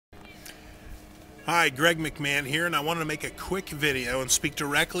Hi, Greg McMahon here, and I wanted to make a quick video and speak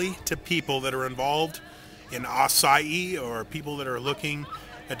directly to people that are involved in acai, or people that are looking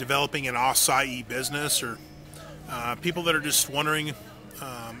at developing an acai business, or people that are just wondering,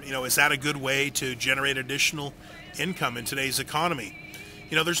 is that a good way to generate additional income in today's economy?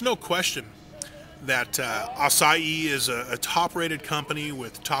 There's no question that Açaí is a top-rated company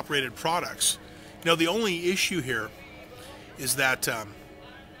with top-rated products. The only issue here is that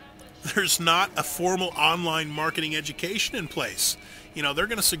there's not a formal online marketing education in place. They're going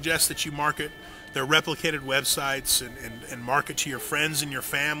to suggest that you market their replicated websites and market to your friends and your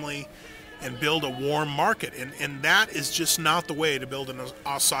family and build a warm market. And that is just not the way to build an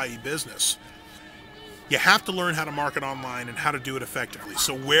acai business. You have to learn how to market online and how to do it effectively.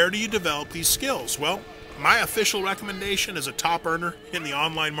 So where do you develop these skills? Well, my official recommendation as a top earner in the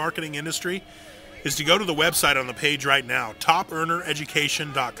online marketing industry is to go to the website on the page right now,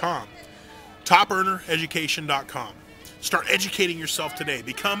 topearnereducation.com. Topearnereducation.com. Start educating yourself today.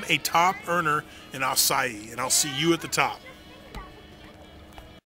 Become a top earner in acai, and I'll see you at the top.